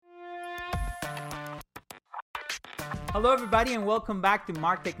Hello, everybody, and welcome back to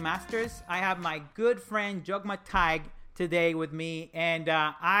MarTech Masters. I have my good friend Jogma Taig today with me, and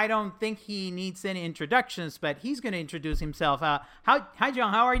I don't think he needs any introductions, but he's going to introduce himself. Hi,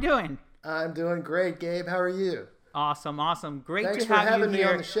 John. How are you doing? I'm doing great, Gabe. How are you? Awesome. Great Thanks to for have you having me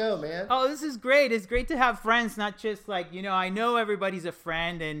here on the show, man. Oh, this is great. It's great to have friends, not just I know everybody's a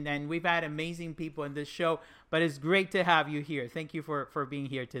friend, and we've had amazing people in this show, but it's great to have you here. Thank you for being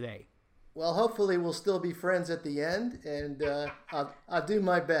here today. Well, hopefully we'll still be friends at the end, and I'll do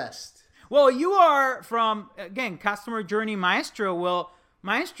my best. Well, you are from, again, Customer Journey Maestro. Well,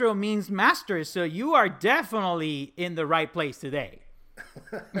 Maestro means master, so you are definitely in the right place today.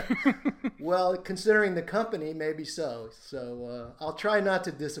 Well, considering the company, maybe so. So I'll try not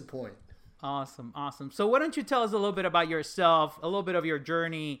to disappoint. Awesome. So why don't you tell us a little bit about yourself, a little bit of your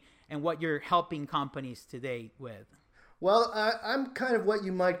journey, and what you're helping companies today with? Well, I'm kind of what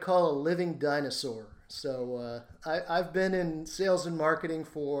you might call a living dinosaur. So I've been in sales and marketing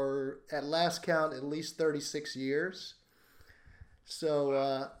for, at last count, at least 36 years.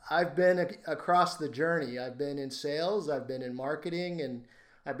 So I've been across the journey. I've been in sales, I've been in marketing, and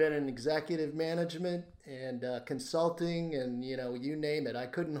I've been in executive management and consulting, and you name it. I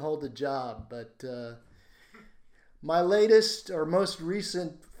couldn't hold a job, but my latest or most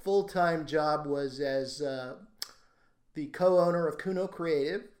recent full-time job was as the co-owner of Kuno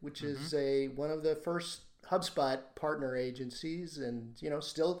Creative, which is one of the first HubSpot partner agencies, and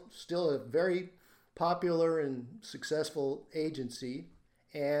still a very popular and successful agency.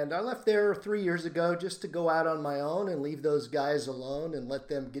 And I left there 3 years ago just to go out on my own and leave those guys alone and let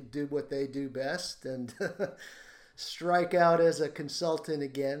them do what they do best and strike out as a consultant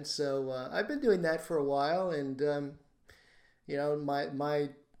again. So I've been doing that for a while, and my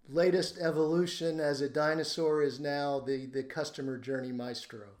latest evolution as a dinosaur is now the Customer Journey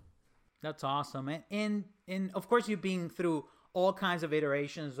Maestro. That's awesome. And of course, you've been through all kinds of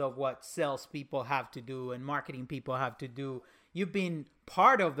iterations of what salespeople have to do and marketing people have to do. You've been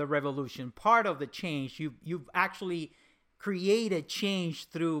part of the revolution, part of the change. You've actually created change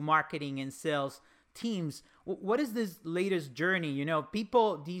through marketing and sales teams. What is this latest journey?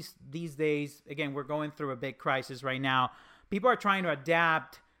 People these days, again, we're going through a big crisis right now. People are trying to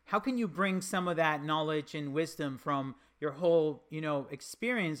adapt. How can you bring some of that knowledge and wisdom from your whole,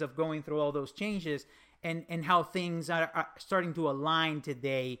 experience of going through all those changes and how things are starting to align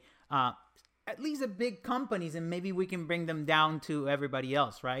today, at least at big companies, and maybe we can bring them down to everybody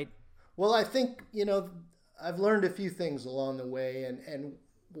else, right? Well, I think, I've learned a few things along the way, and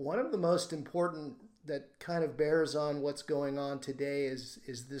one of the most important that kind of bears on what's going on today is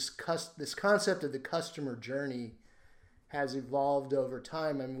this concept of the customer journey has evolved over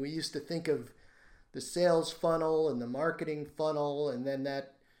time. I mean, we used to think of the sales funnel and the marketing funnel, and then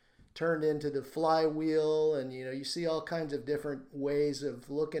that turned into the flywheel, and you see all kinds of different ways of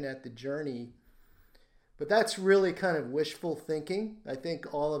looking at the journey. But that's really kind of wishful thinking. I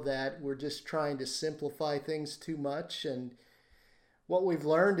think all of that, we're just trying to simplify things too much, and what we've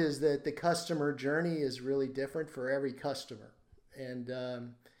learned is that the customer journey is really different for every customer.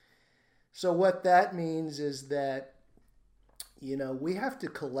 And so what that means is that we have to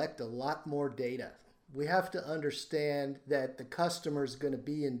collect a lot more data. We have to understand that the customer is going to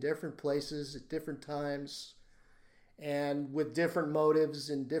be in different places at different times and with different motives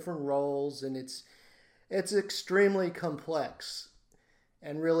and different roles. And it's extremely complex.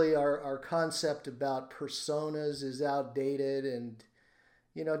 And really our concept about personas is outdated, and,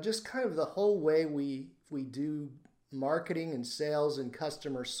 just kind of the whole way we do marketing and sales and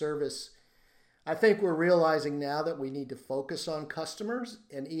customer service. I think we're realizing now that we need to focus on customers,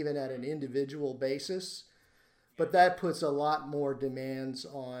 and even at an individual basis, but that puts a lot more demands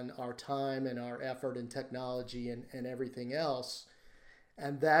on our time and our effort and technology and everything else.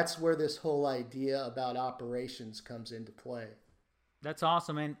 And that's where this whole idea about operations comes into play. That's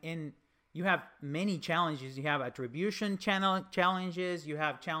awesome. And you have many challenges. You have attribution challenges. You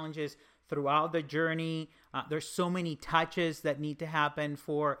have challenges throughout the journey. There's so many touches that need to happen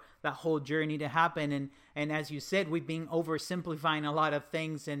for that whole journey to happen. And as you said, we've been oversimplifying a lot of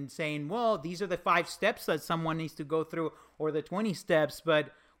things and saying, well, these are the 5 steps that someone needs to go through, or the 20 steps.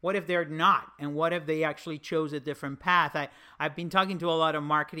 But what if they're not? And what if they actually chose a different path? I've been talking to a lot of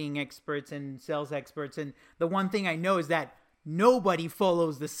marketing experts and sales experts, and the one thing I know is that nobody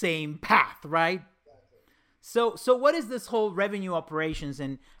follows the same path, right? So what is this whole revenue operations,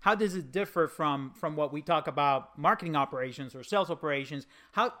 and how does it differ from what we talk about marketing operations or sales operations?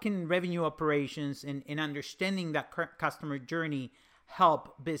 How can revenue operations and understanding that customer journey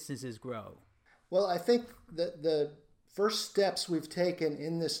help businesses grow? Well, I think that the first steps we've taken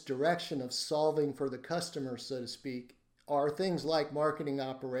in this direction of solving for the customer, so to speak, are things like marketing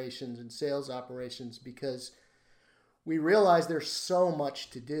operations and sales operations, because we realize there's so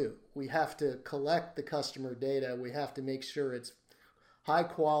much to do. We have to collect the customer data. We have to make sure it's high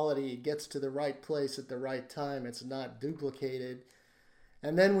quality, it gets to the right place at the right time, it's not duplicated.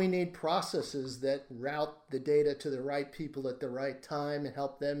 And then we need processes that route the data to the right people at the right time and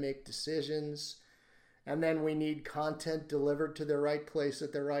help them make decisions. And then we need content delivered to the right place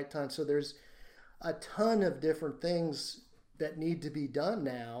at the right time. So there's a ton of different things that need to be done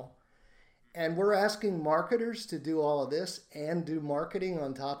now. And we're asking marketers to do all of this and do marketing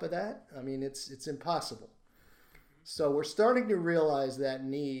on top of that. I mean, it's impossible. So we're starting to realize that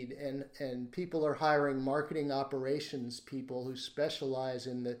need, and people are hiring marketing operations people who specialize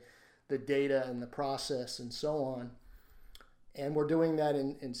in the data and the process and so on. And we're doing that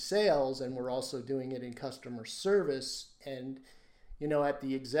in sales, and we're also doing it in customer service. And, you know, at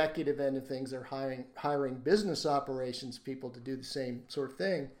the executive end of things, they're hiring business operations people to do the same sort of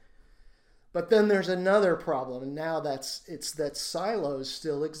thing. But then there's another problem, and now it's that silos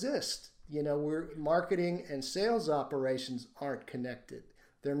still exist. You know, marketing and sales operations aren't connected.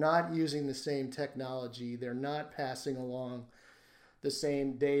 They're not using the same technology. They're not passing along the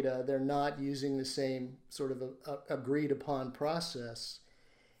same data. They're not using the same sort of agreed upon process.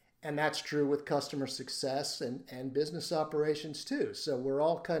 And that's true with customer success and business operations too. So we're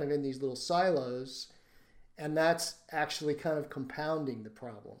all kind of in these little silos, and that's actually kind of compounding the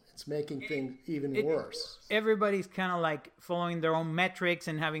problem. It's making things even worse. Everybody's kind of like following their own metrics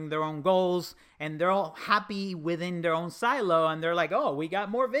and having their own goals, and they're all happy within their own silo. And they're like, oh, we got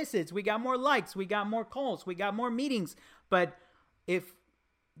more visits, we got more likes, we got more calls, we got more meetings. But if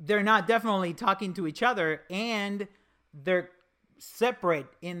they're not definitely talking to each other and they're separate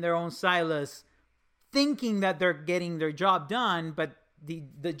in their own silos, thinking that they're getting their job done, but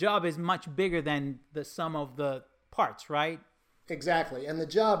the job is much bigger than the sum of the parts, right? Exactly. And the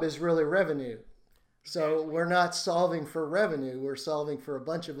job is really revenue. So we're not solving for revenue. We're solving for a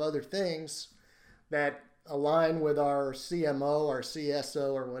bunch of other things that align with our CMO, our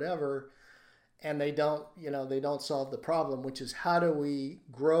CSO, or whatever. And they don't solve the problem, which is how do we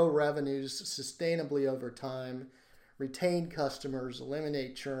grow revenues sustainably over time, retain customers,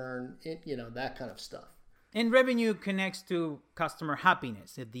 eliminate churn, that kind of stuff. And revenue connects to customer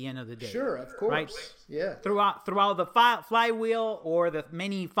happiness at the end of the day. Sure, of course. Right? Yeah. Throughout the flywheel or the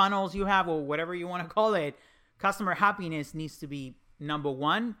many funnels you have or whatever you want to call it, customer happiness needs to be number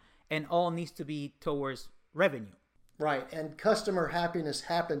one, and all needs to be towards revenue. Right. And customer happiness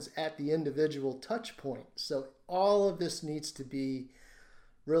happens at the individual touch point. So all of this needs to be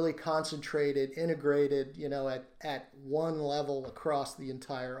really concentrated, integrated, at one level across the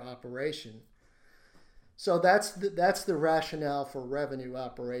entire operation. So that's the rationale for revenue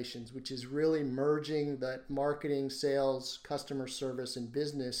operations, which is really merging the marketing, sales, customer service, and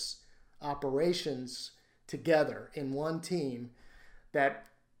business operations together in one team that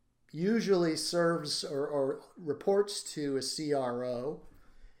usually serves or reports to a CRO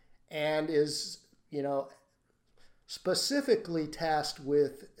and is, specifically tasked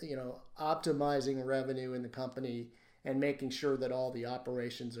with, optimizing revenue in the company and making sure that all the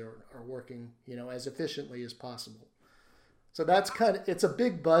operations are working, as efficiently as possible. So that's it's a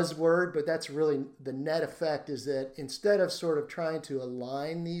big buzzword, but that's really the net effect, is that instead of sort of trying to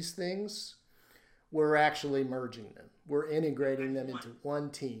align these things, we're actually merging them. We're integrating them into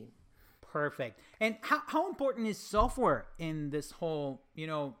one team. Perfect. And how important is software in this whole,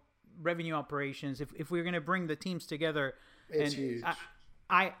 revenue operations? If we're going to bring the teams together, it's huge.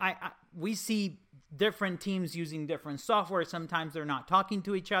 We see different teams using different software. Sometimes they're not talking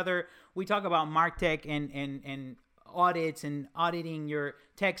to each other. We talk about MarTech and audits and auditing your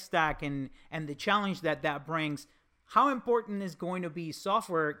tech stack and the challenge that brings. How important is going to be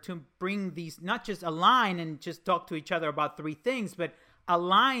software to bring these, not just align and just talk to each other about three things, but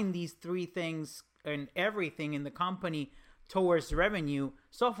align these three things and everything in the company towards revenue?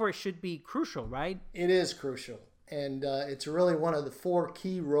 Software should be crucial, right? It is crucial. And it's really one of the four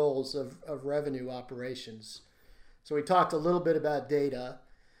key roles of revenue operations. So we talked a little bit about data.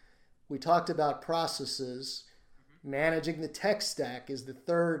 We talked about processes. Managing the tech stack is the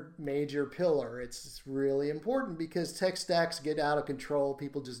third major pillar. It's really important because tech stacks get out of control.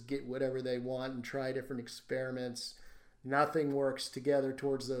 People just get whatever they want and try different experiments. Nothing works together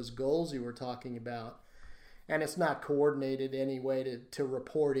towards those goals you were talking about. And it's not coordinated anyway to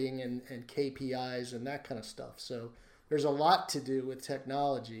reporting and KPIs and that kind of stuff. So there's a lot to do with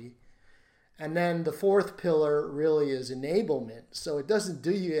technology. And then the fourth pillar really is enablement. So it doesn't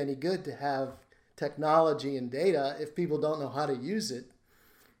do you any good to have technology and data if people don't know how to use it.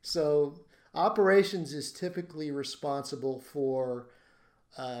 So Operations is typically responsible for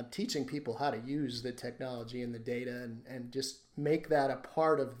teaching people how to use the technology and the data and just make that a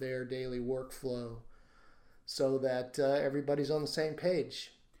part of their daily workflow so that everybody's on the same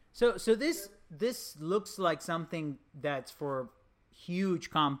page. So this looks like something that's for huge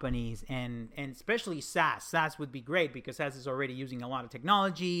companies and especially SaaS. SaaS would be great because SaaS is already using a lot of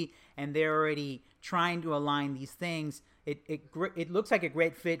technology and they're already trying to align these things. It looks like a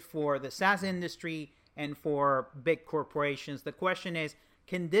great fit for the SaaS industry and for big corporations. The question is,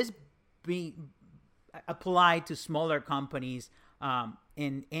 can this be applied to smaller companies?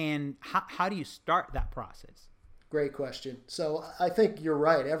 And how do you start that process? Great question. So I think you're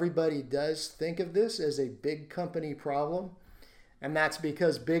right. Everybody does think of this as a big company problem. And that's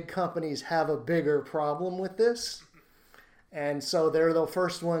because big companies have a bigger problem with this. And so they're the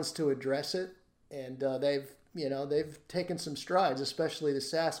first ones to address it. And they've taken some strides, especially the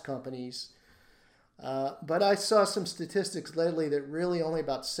SaaS companies. But I saw some statistics lately that really only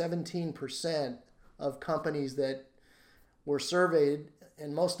about 17% of companies that were surveyed,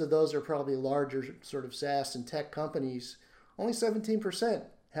 and most of those are probably larger sort of SaaS and tech companies, only 17%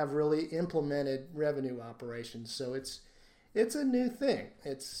 have really implemented revenue operations. So it's a new thing.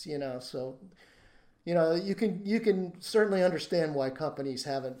 It's, so, you can certainly understand why companies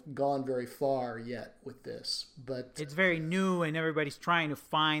haven't gone very far yet with this, but it's very new and everybody's trying to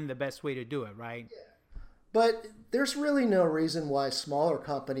find the best way to do it, right? Yeah. But there's really no reason why smaller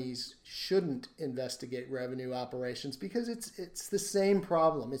companies shouldn't investigate revenue operations because it's the same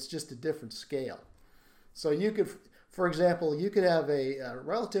problem. It's just a different scale. So you could, for example, have a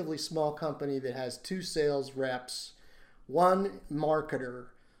relatively small company that has 2 sales reps, 1 marketer,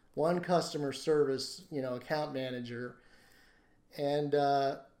 1 customer service, account manager. And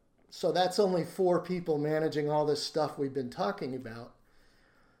so that's only 4 people managing all this stuff we've been talking about.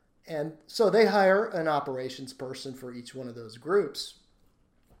 And so they hire an operations person for each one of those groups.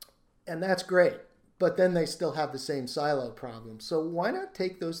 And that's great. But then they still have the same silo problem. So why not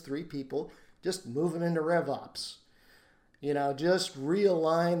take those 3 people, just move them into RevOps? Just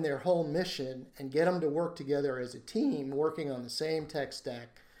realign their whole mission and get them to work together as a team, working on the same tech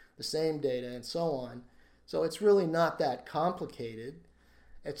stack, the same data, and so on. So it's really not that complicated.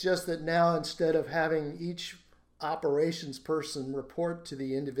 It's just that now instead of having each operations person report to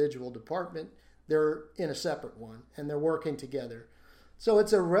the individual department, they're in a separate one and they're working together. So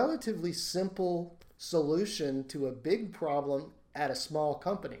it's a relatively simple solution to a big problem at a small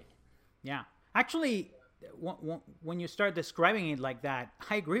company. Yeah. Actually, when you start describing it like that,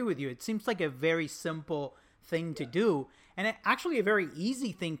 I agree with you. It seems like a very simple thing to do and actually a very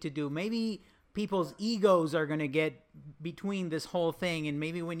easy thing to do. Maybe people's egos are going to get between this whole thing and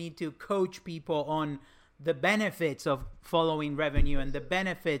maybe we need to coach people on the benefits of following revenue and the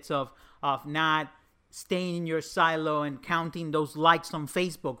benefits of not staying in your silo and counting those likes on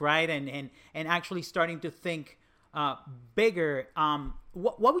Facebook, right? And actually starting to think bigger.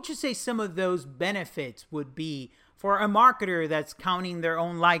 What would you say some of those benefits would be for a marketer that's counting their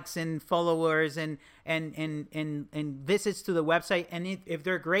own likes and followers and visits to the website? And if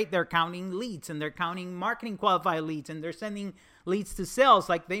they're great, they're counting leads and they're counting marketing qualified leads and they're sending leads to sales.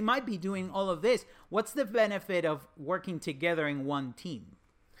 Like they might be doing all of this. What's the benefit of working together in one team?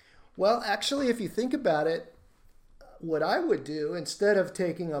 Well, actually, if you think about it, what I would do instead of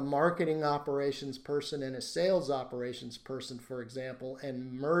taking a marketing operations person and a sales operations person, for example,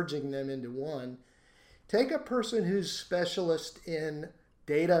 and merging them into one, take a person who's specialist in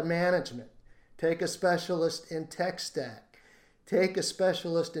data management, take a specialist in tech stack, take a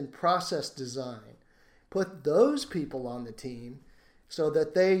specialist in process design, put those people on the team so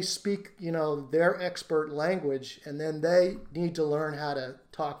that they speak, their expert language, and then they need to learn how to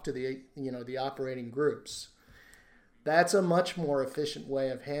talk to the operating groups. That's a much more efficient way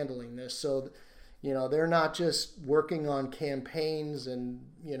of handling this. So, they're not just working on campaigns and,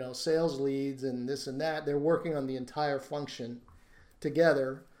 sales leads and this and that. They're working on the entire function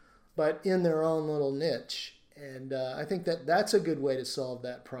together, but in their own little niche. And I think that's a good way to solve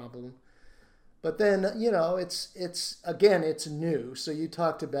that problem. But then, it's new. So you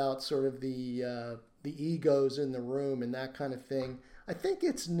talked about sort of the egos in the room and that kind of thing. I think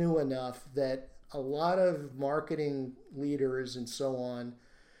it's new enough that a lot of marketing leaders and so on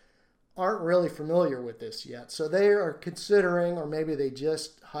aren't really familiar with this yet. So they are considering, or maybe they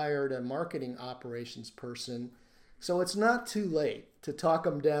just hired a marketing operations person. So it's not too late to talk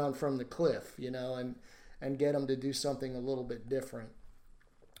them down from the cliff, and get them to do something a little bit different.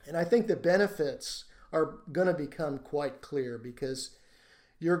 And I think the benefits are going to become quite clear because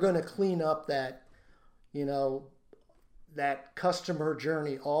you're going to clean up that, that customer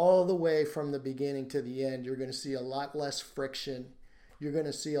journey all the way from the beginning to the end. You're going to see a lot less friction. You're going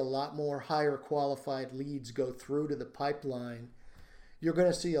to see a lot more higher qualified leads go through to the pipeline. You're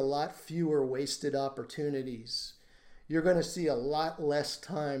going to see a lot fewer wasted opportunities. You're going to see a lot less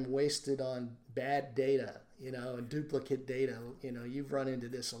time wasted on bad data, and duplicate data. You've run into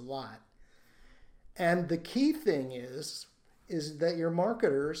this a lot. And the key thing is that your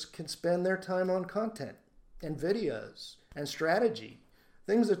marketers can spend their time on content and videos and strategy,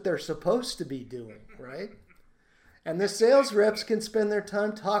 things that they're supposed to be doing, right? And the sales reps can spend their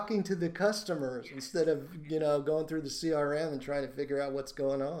time talking to the customers instead of, going through the CRM and trying to figure out what's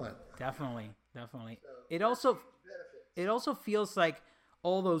going on. Definitely. It also feels like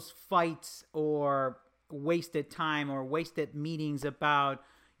all those fights or wasted time or wasted meetings about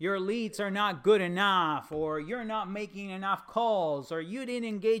your leads are not good enough, or you're not making enough calls, or you didn't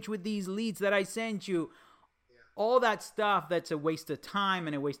engage with these leads that I sent you. All that stuff, that's a waste of time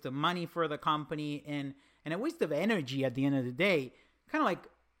and a waste of money for the company and a waste of energy at the end of the day. Kind of like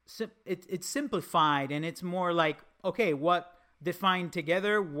it's simplified, and it's more like, okay, what define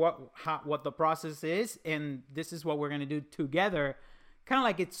together what the process is, and this is what we're going to do together. Kind of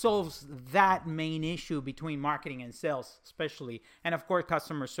like it solves that main issue between marketing and sales, especially. And of course,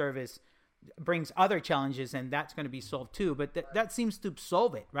 customer service brings other challenges, and that's going to be solved too. But that seems to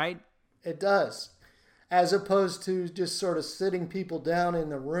solve it, right? It does. As opposed to just sort of sitting people down in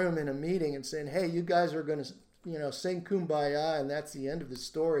the room in a meeting and saying, hey, you guys are going to, sing Kumbaya, and that's the end of the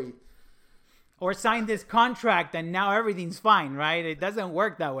story. Or sign this contract and now everything's fine, right? It doesn't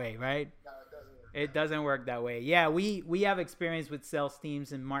work that way, right? No, it doesn't work. It doesn't work that way. Yeah, we have experience with sales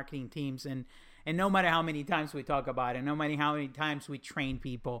teams and marketing teams, and no matter how many times we talk about it, no matter how many times we train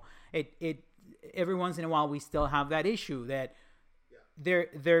people, it every once in a while we still have that issue that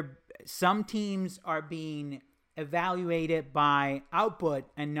some teams are being evaluated by output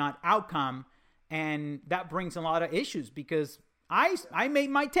and not outcome, and that brings a lot of issues because I made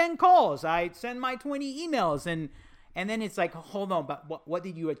my 10 calls, I sent my 20 emails, and then it's like, hold on, but what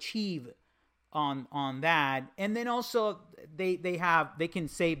did you achieve on that? And then also they can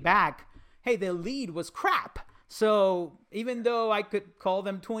say back, hey, the lead was crap. So even though I could call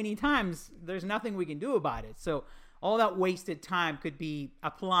them 20 times, there's nothing we can do about it. So all that wasted time could be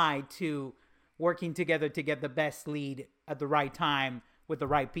applied to working together to get the best lead at the right time with the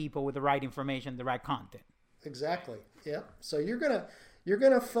right people, with the right information, the right content. Exactly. Yeah. So you're gonna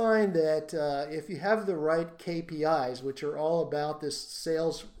find that if you have the right KPIs, which are all about this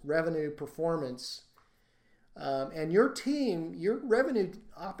sales revenue performance, and your team, your revenue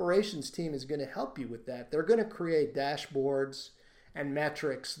operations team is going to help you with that. They're going to create dashboards and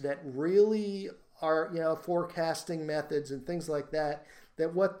metrics that really are, forecasting methods and things like that. They're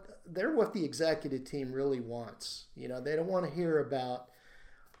what the executive team really wants. They don't want to hear about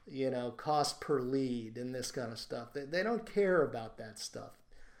cost per lead and this kind of stuff. They don't care about that stuff.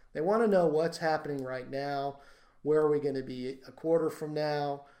 They want to know what's happening right now. Where are we going to be a quarter from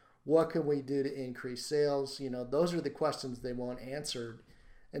now? What can we do to increase sales? Those are the questions they want answered.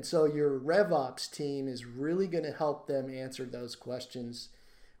 And so your RevOps team is really going to help them answer those questions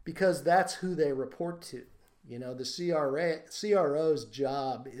because that's who they report to. The CRO's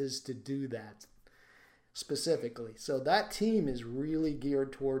job is to do that specifically. So that team is really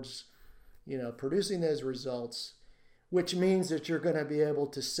geared towards, producing those results, which means that you're going to be able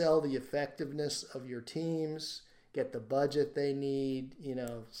to sell the effectiveness of your teams, get the budget they need,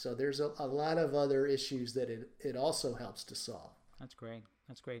 so there's a lot of other issues that it also helps to solve. That's great.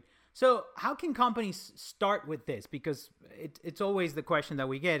 So how can companies start with this? Because it's always the question that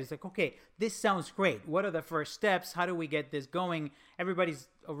we get. It's like, okay, this sounds great. What are the first steps? How do we get this going? Everybody's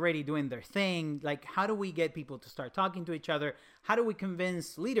already doing their thing. Like, how do we get people to start talking to each other? How do we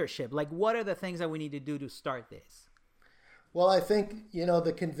convince leadership? Like, what are the things that we need to do to start this? Well, I think,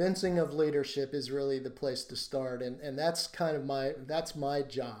 the convincing of leadership is really the place to start. And that's kind of that's my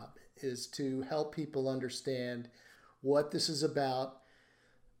job, is to help people understand what this is about,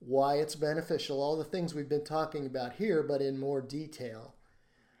 why it's beneficial, all the things we've been talking about here, but in more detail.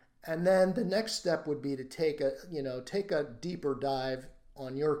 And then the next step would be to take a deeper dive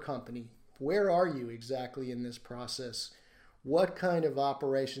on your company. Where are you exactly in this process? What kind of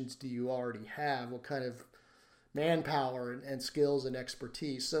operations do you already have? What kind of manpower and skills and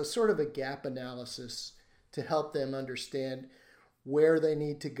expertise? So sort of a gap analysis to help them understand where they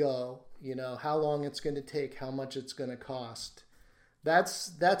need to go, how long it's going to take, how much it's going to cost.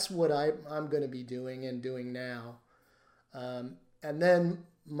 That's what I'm going to be doing and doing now. And then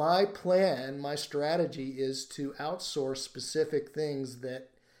my strategy is to outsource specific things that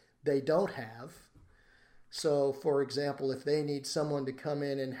they don't have So, for example, if they need someone to come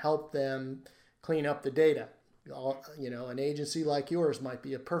in and help them clean up the data, an agency like yours might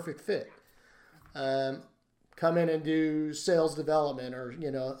be a perfect fit. Come in and do sales development, or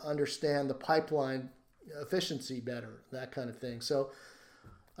understand the pipeline efficiency better, that kind of thing. So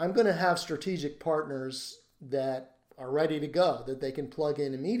I'm going to have strategic partners that are ready to go, that they can plug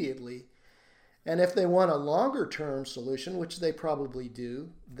in immediately. And if they want a longer term solution, which they probably do,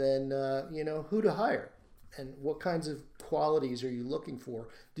 then who to hire and what kinds of qualities are you looking for?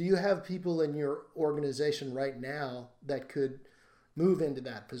 Do you have people in your organization right now that could move into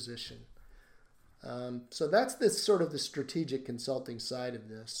that position? So that's this sort of the strategic consulting side of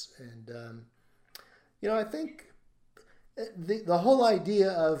this. And, I think the whole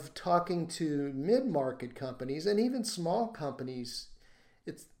idea of talking to mid-market companies and even small companies,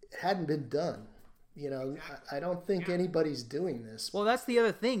 it hadn't been done. I don't think anybody's doing this. Well, that's the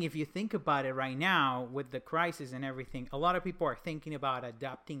other thing. If you think about it right now with the crisis and everything, a lot of people are thinking about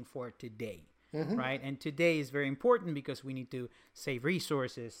adapting for today. Mm-hmm. Right? And today is very important because we need to save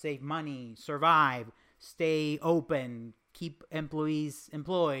resources, save money, survive, stay open, keep employees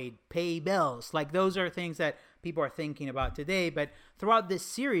employed, pay bills. Like those are things that people are thinking about today. But throughout this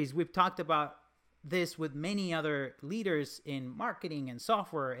series, we've talked about this with many other leaders in marketing and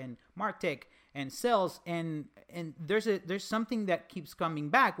software and MarTech and sales. And there's something that keeps coming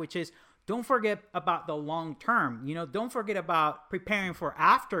back, which is don't forget about the long term. Don't forget about preparing for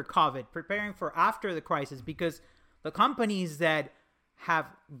after COVID, preparing for after the crisis, because the companies that have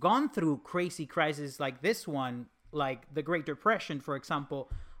gone through crazy crises like this one, like the Great Depression, for example,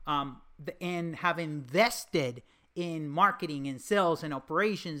 and have invested in marketing and sales and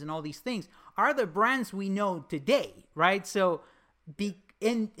operations and all these things are the brands we know today, right? So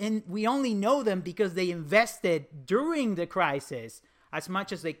we only know them because they invested during the crisis as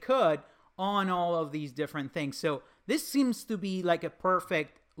much as they could on all of these different things. So this seems to be like a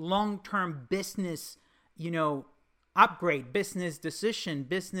perfect long-term business, upgrade, business decision,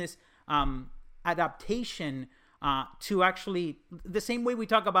 business adaptation to actually the same way we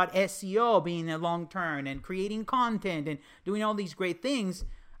talk about SEO being a long-term and creating content and doing all these great things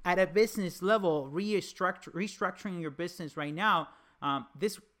at a business level, restructuring your business right now.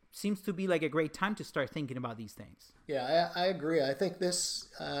 This seems to be like a great time to start thinking about these things. Yeah, I agree. I think this,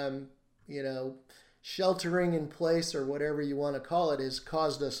 sheltering in place or whatever you want to call it has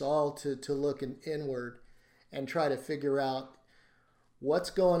caused us all to look inward and try to figure out what's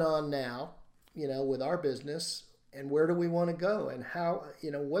going on now, with our business and where do we want to go and how,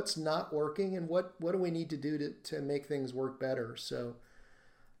 what's not working and what do we need to do to make things work better. So,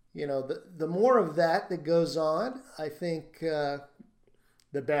 the more of that goes on, I think the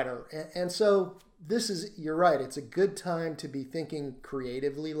better. And so you're right, it's a good time to be thinking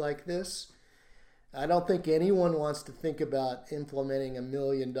creatively like this. I don't think anyone wants to think about implementing $1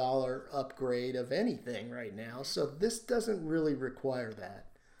 million upgrade of anything right now. So this doesn't really require that.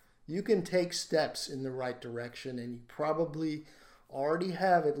 You can take steps in the right direction, and you probably already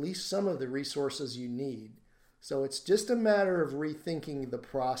have at least some of the resources you need. So it's just a matter of rethinking the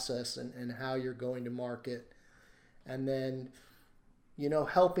process and how you're going to market, and then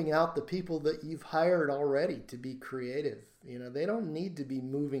helping out the people that you've hired already to be creative. They don't need to be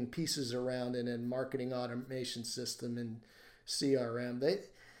moving pieces around in a marketing automation system and CRM.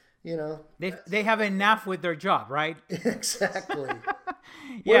 They have enough with their job, right? Exactly.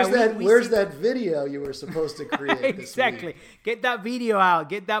 Where's that video you were supposed to create? Exactly. This week? Get that video out,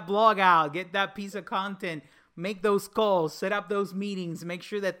 get that blog out, get that piece of content, make those calls, set up those meetings, make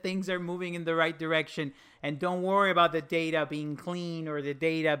sure that things are moving in the right direction, and don't worry about the data being clean or the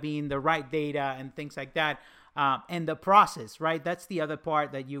data being the right data and things like that. And the process, right? That's the other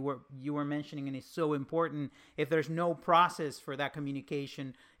part that you were mentioning, and it's so important. If there's no process for that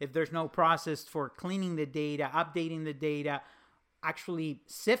communication, if there's no process for cleaning the data, updating the data, actually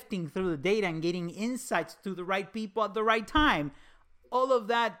sifting through the data and getting insights to the right people at the right time, all of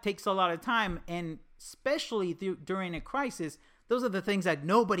that takes a lot of time. And especially during a crisis, those are the things that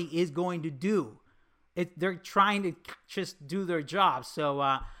nobody is going to do. They're trying to just do their job. So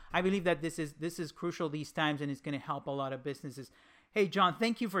I believe that this is crucial these times, and it's going to help a lot of businesses. Hey, John,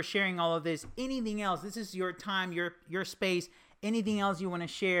 thank you for sharing all of this. Anything else? This is your time, your space. Anything else you want to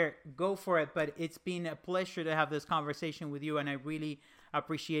share, go for it. But it's been a pleasure to have this conversation with you, and I really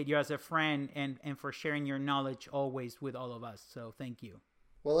appreciate you as a friend and for sharing your knowledge always with all of us. So thank you.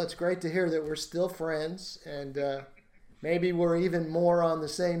 Well, it's great to hear that we're still friends, and maybe we're even more on the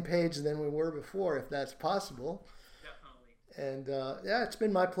same page than we were before, if that's possible. And it's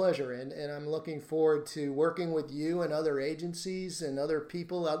been my pleasure, and I'm looking forward to working with you and other agencies and other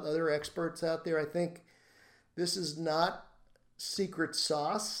people, other experts out there. I think This is not secret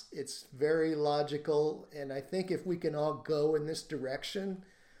sauce. It's very logical. And I think if we can all go in this direction,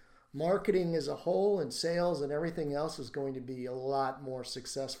 marketing as a whole and sales and everything else is going to be a lot more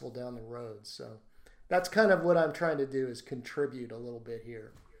successful down the road. So that's kind of what I'm trying to do, is contribute a little bit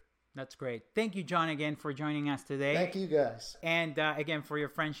here. That's great. Thank you, John, again for joining us today. Thank you, guys. And again, for your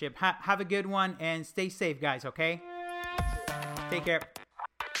friendship. Have a good one and stay safe, guys, okay? Take care.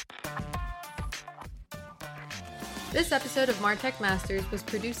 This episode of MarTech Masters was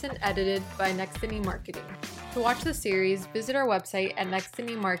produced and edited by Next to Me Marketing. To watch the series, visit our website at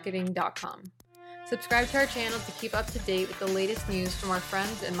nexttomemarketing.com. Subscribe to our channel to keep up to date with the latest news from our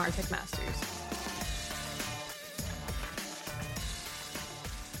friends at MarTech Masters.